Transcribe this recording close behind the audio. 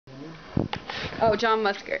Oh, John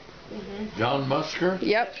Musker. John Musker?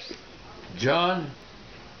 Yep. John,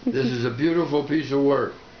 this is a beautiful piece of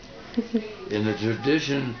work in the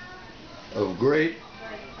tradition of great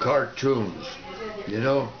cartoons. You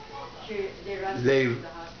know, they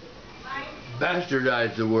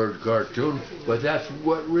bastardized the word cartoon, but that's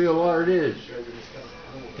what real art is.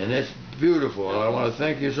 And it's beautiful, and I want to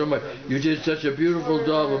thank you so much. You did such a beautiful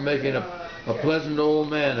job of making a pleasant old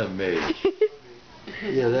man of me.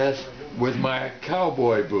 Yeah, that's with my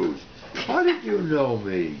cowboy boots. How did you know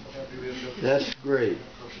me? That's great.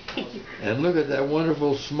 And look at that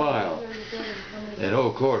wonderful smile. And oh,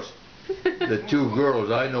 of course, the two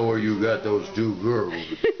girls. I know where you got those two girls.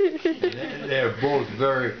 And they're both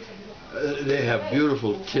very, they have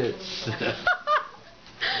beautiful tits.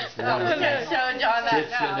 Show John that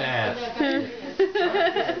tits and ass.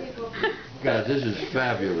 God, this is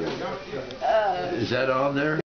fabulous. Is that on there?